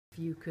If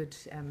you could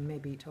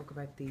maybe talk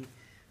about the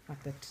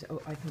fact that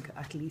I think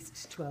at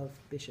least 12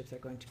 bishops are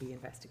going to be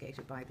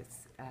investigated by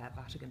this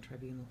Vatican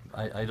tribunal.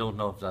 I don't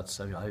know if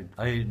that's.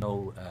 I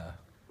know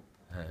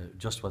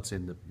just what's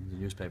in the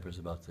newspapers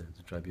about the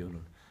tribunal.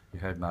 You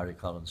heard Mary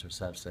Collins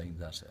herself saying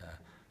that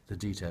the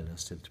detail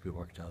is still to be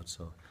worked out,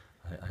 so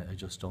I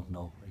just don't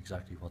know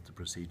exactly what the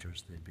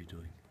procedures they'd be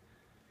doing.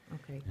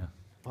 Okay. Yeah.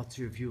 What's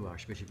your view,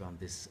 Archbishop, on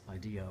this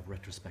idea of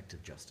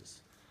retrospective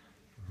justice?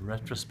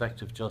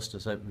 Retrospective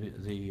justice,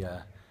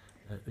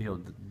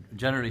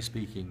 generally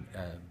speaking,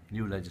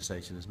 new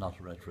legislation is not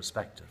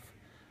retrospective,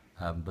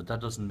 but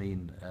that doesn't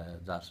mean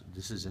that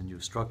this is a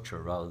new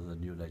structure rather than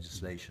new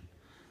legislation,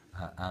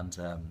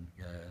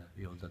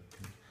 that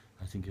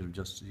I think it'll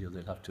just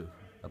they'll have to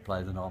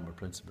apply the normal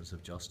principles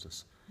of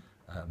justice,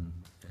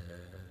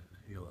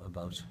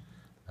 about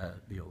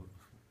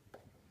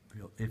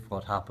if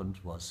what happened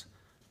was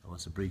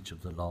a breach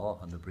of the law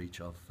and a breach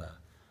of the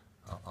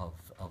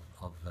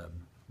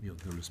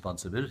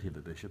responsibility of a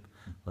bishop,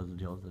 well,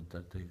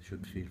 that they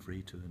should feel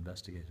free to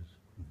investigate it.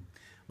 Mm-hmm.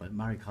 Well,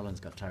 Mary Collins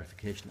got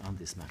clarification on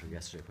this matter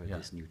yesterday where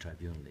this new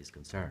tribunal is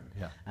concerned,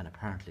 and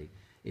apparently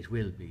it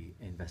will be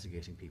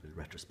investigating people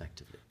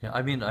retrospectively. Yeah,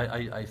 I mean,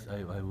 I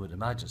would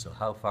imagine so.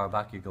 How far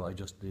back you go,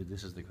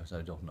 this is the question,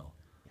 I don't know.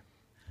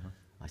 Yeah.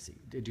 I see.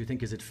 Do you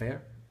think, is it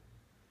fair?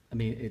 I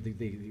mean,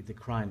 the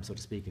crime, so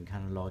to speak, in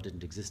canon law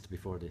didn't exist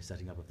before the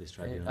setting up of this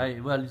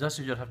tribunal. Well, that's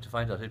what you'll have to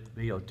find out.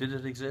 Did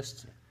it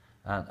exist?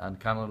 And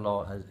canon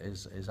law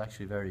is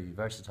actually very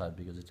versatile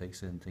because it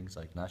takes in things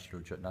like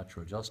natural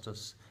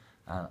justice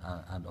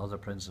and other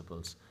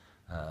principles,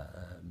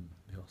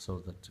 so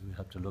that we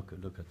have to look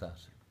at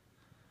that.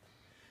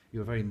 You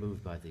were very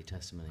moved by the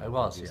testimony I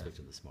was, of the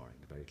victim this morning,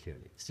 very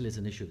clearly. Still is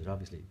an issue that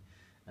obviously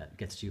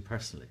gets to you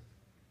personally.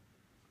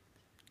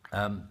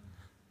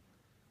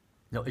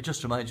 It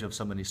just reminds you of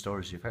so many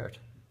stories you've heard.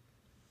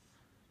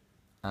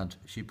 And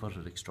she put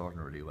it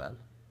extraordinarily well.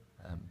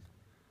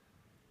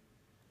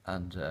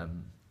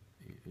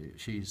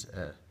 She's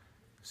a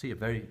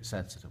very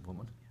sensitive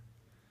woman.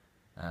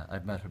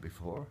 I've met her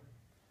before.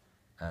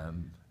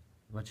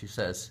 When she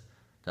says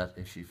that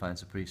if she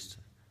finds a priest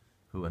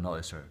who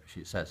annoys her,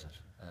 she says it.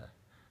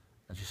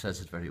 And she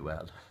says it very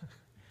well.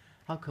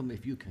 How come,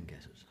 if you can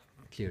get it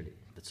clearly,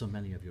 that so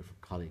many of your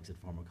colleagues and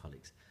former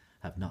colleagues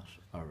have not,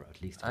 or at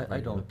least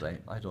I don't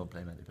blame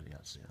anybody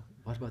else. Yeah.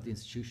 What about the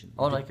institution?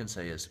 All I can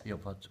say is,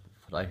 what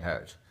I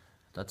heard,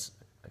 that's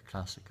a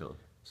classical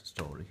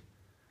story.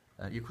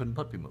 You couldn't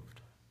but be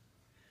moved.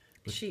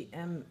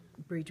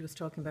 Bridge was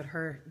talking about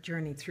her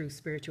journey through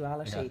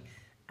spirituality.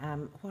 Yeah.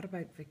 What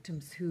about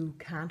victims who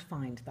can't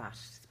find that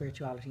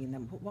spirituality in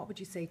them? What would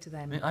you say to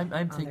them?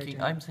 I'm thinking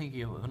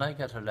when I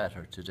get a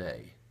letter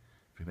today,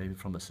 maybe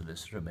from a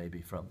solicitor,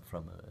 maybe from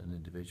an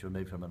individual,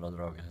 maybe from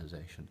another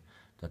organisation,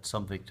 that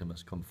some victim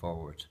has come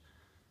forward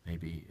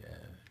maybe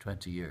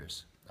 20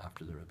 years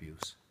after their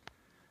abuse.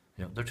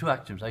 There are two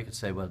actions. I could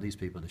say, well, these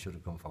people, they should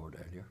have come forward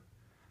earlier.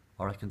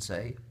 Or I can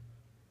say,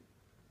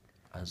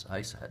 as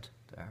I said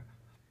there,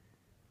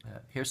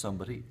 here's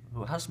somebody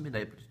who hasn't been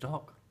able to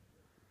talk,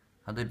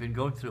 and they've been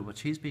going through what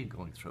she's been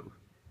going through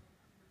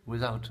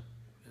without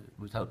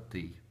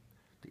the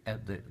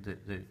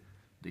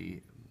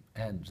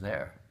end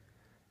there.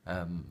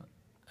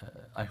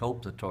 I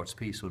hope that Towards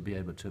Peace will be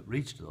able to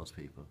reach to those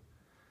people,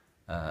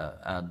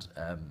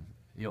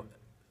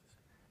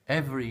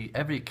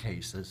 every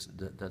case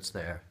that's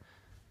there,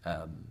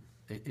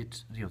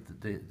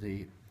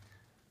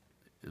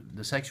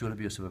 the sexual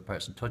abuse of a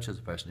person touches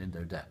a person in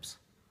their depths,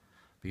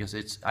 because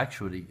it's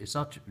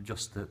not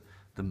just the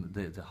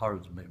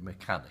horrid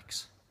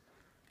mechanics.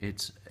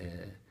 It's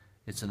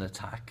an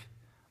attack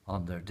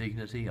on their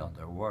dignity, on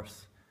their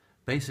worth.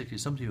 Basically,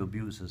 somebody who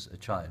abuses a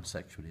child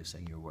sexually is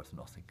saying you're worth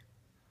nothing,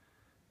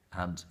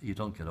 and you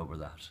don't get over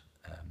that.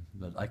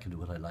 But I can do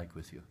what I like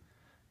with you.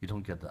 You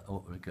don't get out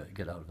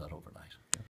of that overnight. Yeah.